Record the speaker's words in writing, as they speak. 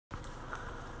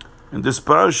In this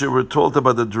parasha, we're told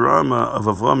about the drama of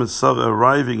Avram and Sarah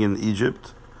arriving in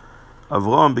Egypt.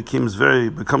 Avram becomes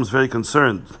very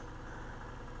concerned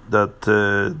that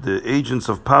the agents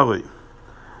of Paroi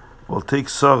will take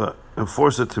Sarah and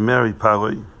force her to marry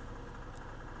Paroi.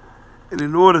 And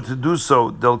in order to do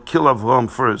so, they'll kill Avram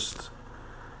first,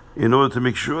 in order to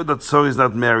make sure that Sarah is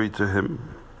not married to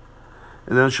him.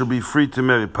 And then she'll be free to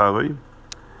marry Paroi.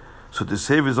 So to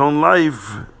save his own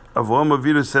life, Avraham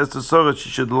Avinu says to Sarah she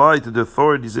should lie to the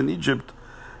authorities in Egypt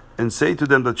and say to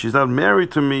them that she's not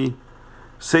married to me.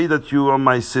 Say that you are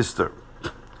my sister.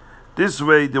 This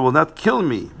way they will not kill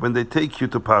me when they take you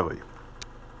to Paroi.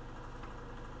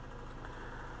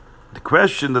 The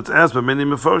question that's asked by many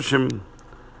Mefarshim,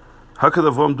 how could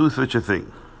Avraham do such a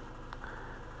thing?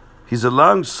 He's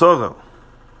allowing Sarah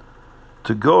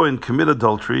to go and commit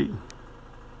adultery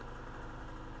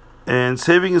and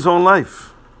saving his own life.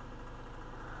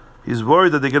 He's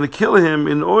worried that they're going to kill him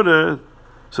in order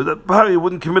so that Paroi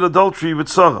wouldn't commit adultery with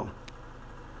Sarah.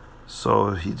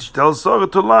 So he tells Sarah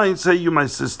to lie and say, "You're my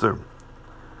sister."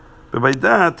 But by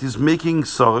that, he's making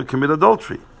Sarah commit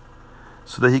adultery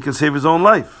so that he can save his own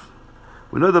life.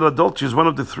 We know that adultery is one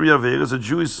of the three averas a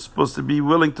Jew is supposed to be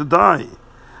willing to die.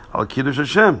 Al Kiddush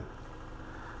Hashem.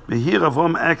 But here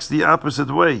Avram acts the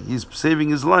opposite way. He's saving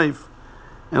his life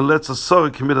and lets a Sarah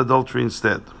commit adultery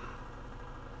instead.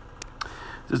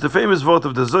 There's the famous word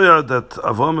of the Zohar that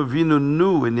Avraham Avinu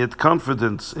knew and he had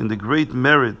confidence in the great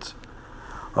merit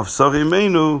of Sarah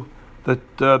Imeinu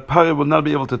that Paroi would not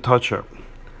be able to touch her,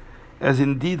 as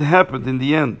indeed happened in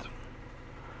the end.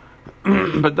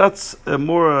 But that's a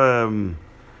more a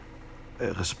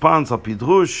response of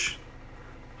Pidrush.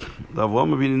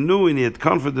 Avraham Avinu knew and he had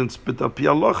confidence, but Al Pi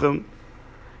Halachim,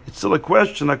 it's still a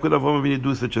question: how could Avraham Avinu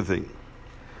do such a thing?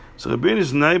 So Rabbeinu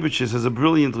Neibuchis has a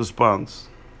brilliant response.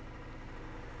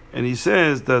 And he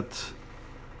says that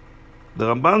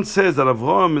the Ramban says that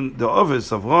Avram and the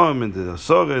Avram and the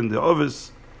Sarah and the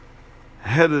Ovis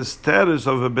had a status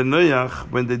of a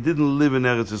Benoyach when they didn't live in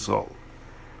Eretz Yisrael.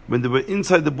 When they were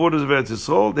inside the borders of Eretz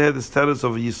Yisrael, they had the status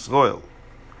of Yisrael.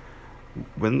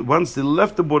 Once they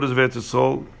left the borders of Eretz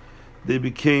Yisrael, they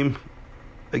became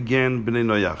again Bnei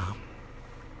Noyach.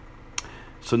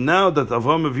 So now that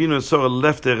Avram Avinu and Sarah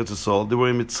left Eretz Yisrael, they were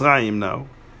in Mitzrayim now.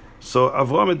 So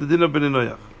Avram had the din of Bnei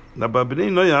Noyach. Now by Bnei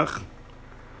Noyach,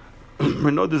 we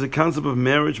know there's a concept of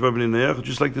marriage by Bnei Noyach,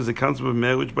 just like there's a concept of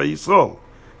marriage by Yisrael,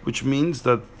 which means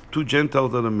that two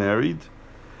Gentiles that are married,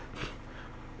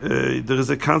 there is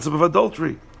a concept of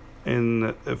adultery.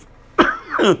 And if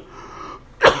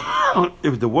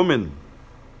if the woman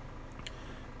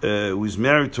who is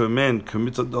married to a man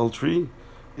commits adultery,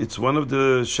 it's one of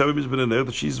the Shavim Bnei Noyach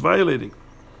that she's violating.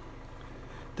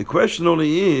 The question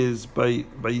only is, by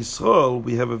Yisrael,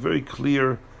 we have a very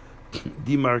clear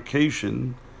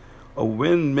demarcation of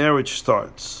when marriage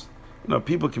starts.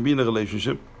 People can be in a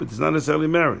relationship, but it's not necessarily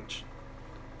marriage.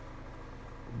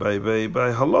 By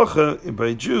halacha,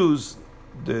 by Jews,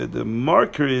 the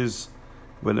marker is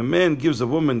when a man gives a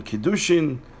woman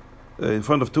kiddushin in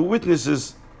front of two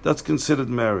witnesses, that's considered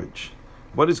marriage.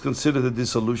 What is considered a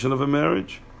dissolution of a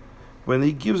marriage? When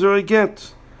he gives her a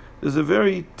get. There's a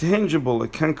very tangible, a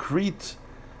concrete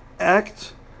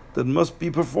act that must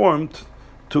be performed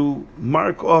to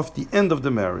mark off the end of the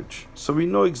marriage. So we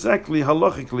know exactly,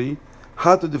 halachically,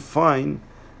 how to define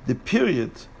the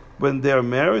period when they are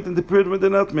married and the period when they're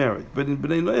not married. But in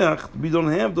Bnei Noyach, we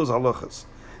don't have those halachas.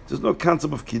 There's no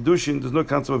concept of kiddushin, there's no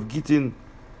concept of gitin.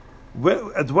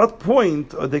 At what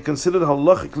point are they considered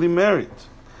halachically married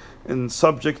and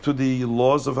subject to the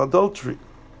laws of adultery?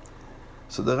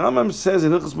 So the Rambam says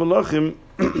in Hilchos Malachim,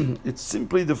 it's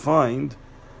simply defined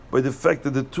by the fact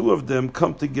that the two of them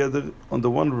come together on the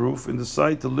one roof and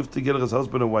decide to live together as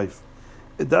husband and wife.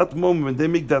 At that moment, when they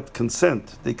make that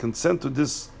consent, they consent to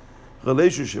this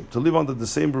relationship, to live under the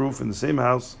same roof in the same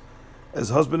house as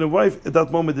husband and wife. At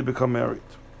that moment, they become married.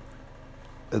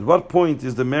 At what point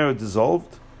is the marriage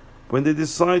dissolved? When they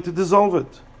decide to dissolve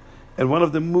it. And one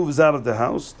of them moves out of the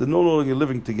house, they're no longer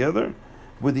living together,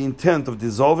 with the intent of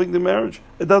dissolving the marriage.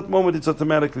 At that moment, it's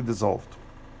automatically dissolved.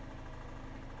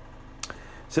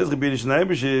 Says Rabbeinu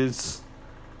Neibuchis,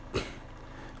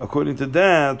 according to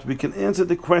that, we can answer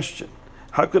the question: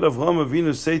 how could Avraham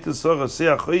Avinu say to Sarah, "Say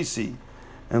achoisi,"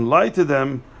 and lie to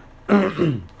them,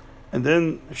 and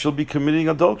then she'll be committing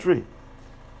adultery,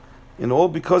 and all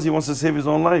because he wants to save his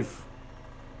own life?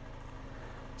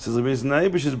 Says Rabbeinu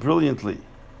Neibuchis brilliantly.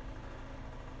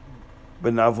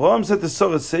 When Avraham said to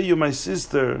Sarah, "Say you're my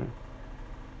sister,"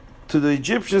 to the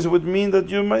Egyptians it would mean that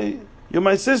you're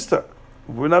my sister.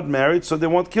 We're not married, so they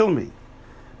won't kill me.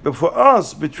 But for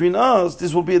us, between us,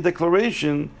 this will be a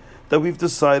declaration that we've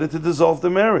decided to dissolve the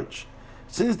marriage.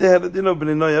 Since they had a din of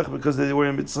Bnei Noach because they were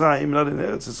in Mitzrayim, not in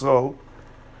Eretz Yisrael,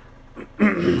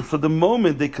 so the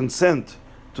moment they consent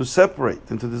to separate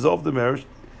and to dissolve the marriage,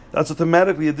 that's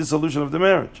automatically a dissolution of the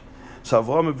marriage. So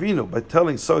Avraham Avinu, by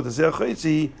telling Sarah to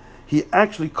say he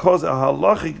actually caused a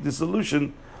halachic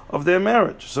dissolution of their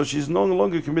marriage. So she's no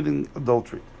longer committing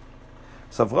adultery.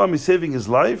 So Avraham is saving his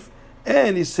life,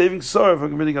 and he's saving Sarah from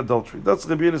committing adultery. That's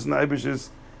Rabbi Yonasan Eibish's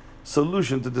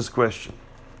solution to this question.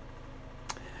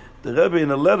 The Rebbe,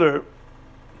 in a letter,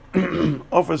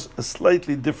 offers a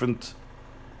slightly different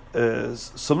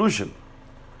solution.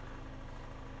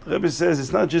 The Rebbe says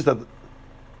it's not just that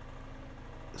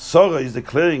Sarah is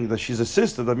declaring that she's a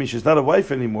sister, that means she's not a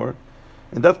wife anymore,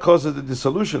 and that causes the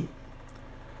dissolution.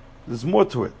 There's more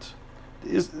to it.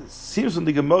 It seems from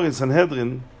the Gemara in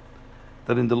Sanhedrin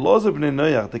that in the laws of Bnei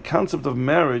Noach, the concept of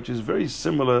marriage is very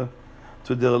similar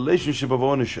to the relationship of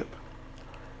ownership.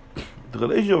 The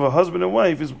relationship of a husband and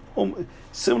wife is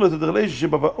similar to the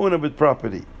relationship of an owner with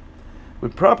property.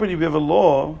 With property, we have a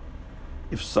law: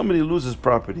 if somebody loses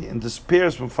property and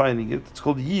despairs from finding it, it's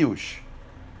called yiyush.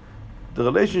 The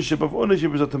relationship of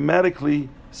ownership is automatically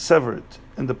severed,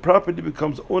 and the property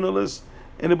becomes ownerless.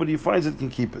 Anybody who finds it can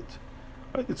keep it.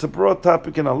 Right? It's a broad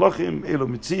topic in Halachim, Elo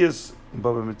Mitzias, in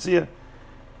Baba Metzia.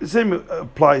 The same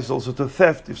applies also to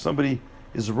theft. If somebody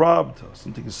is robbed or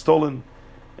something is stolen,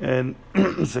 and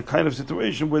it's a kind of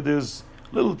situation where there's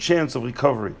little chance of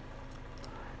recovery,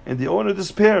 and the owner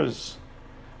despairs.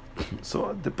 So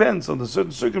it depends on the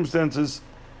certain circumstances,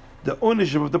 the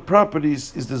ownership of the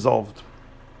properties is dissolved.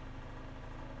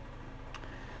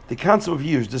 The concept of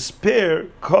years, despair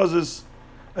causes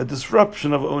a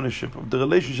disruption of ownership, of the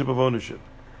relationship of ownership.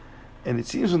 And it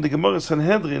seems in the Gemara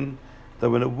Sanhedrin that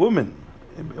when a woman,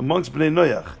 amongst Bnei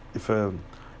Noach,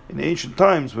 in ancient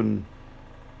times when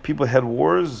people had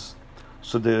wars,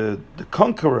 so the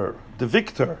conqueror, the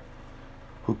victor,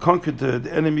 who conquered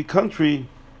the enemy country,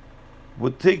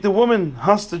 would take the women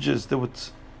hostages. They would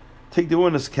take the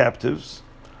women as captives,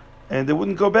 and they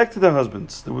wouldn't go back to their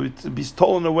husbands. They would be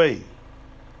stolen away.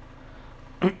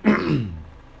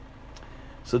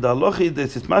 So the halachi,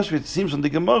 it seems from the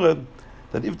Gemara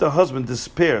that if the husband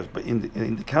despairs, but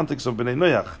in the context of Bnei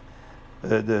Noach,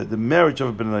 the marriage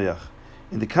of Bnei Noach,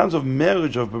 in the context of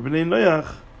marriage of Bnei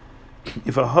Noach,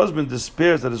 if a husband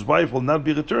despairs that his wife will not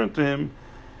be returned to him,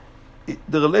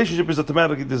 the relationship is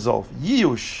automatically dissolved.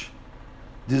 Yiyush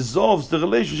dissolves the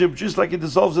relationship just like it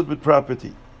dissolves it with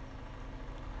property.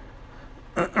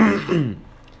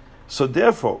 So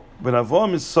therefore, when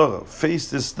Avraham and Sarah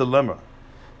faced this dilemma,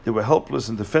 they were helpless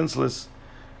and defenseless.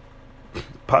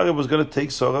 Parah was going to take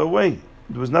Sarah away.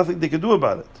 There was nothing they could do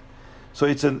about it. So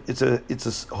it's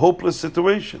a hopeless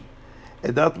situation.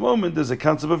 At that moment, there's a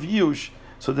concept of yush,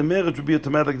 so the marriage would be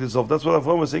automatically dissolved. That's what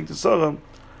Avraham was saying to Sarah: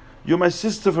 "You're my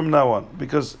sister from now on,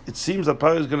 because it seems that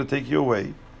Parah is going to take you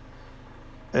away,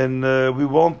 and we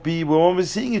won't be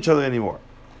seeing each other anymore."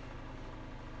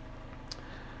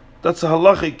 That's a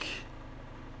halachic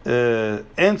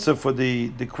answer for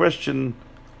the question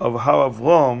of how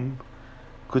Avraham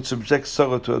could subject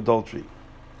Sarah to adultery.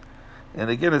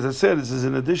 And again, as I said, this is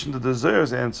in addition to the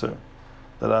Zohar's answer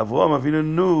that Avraham Avinu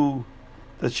knew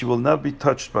that she will not be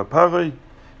touched by Parah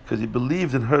because he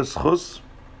believed in her schus,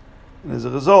 and as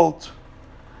a result,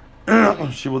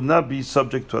 she will not be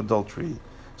subject to adultery.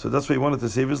 So that's why he wanted to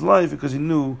save his life, because he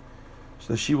knew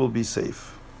that she will be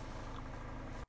safe.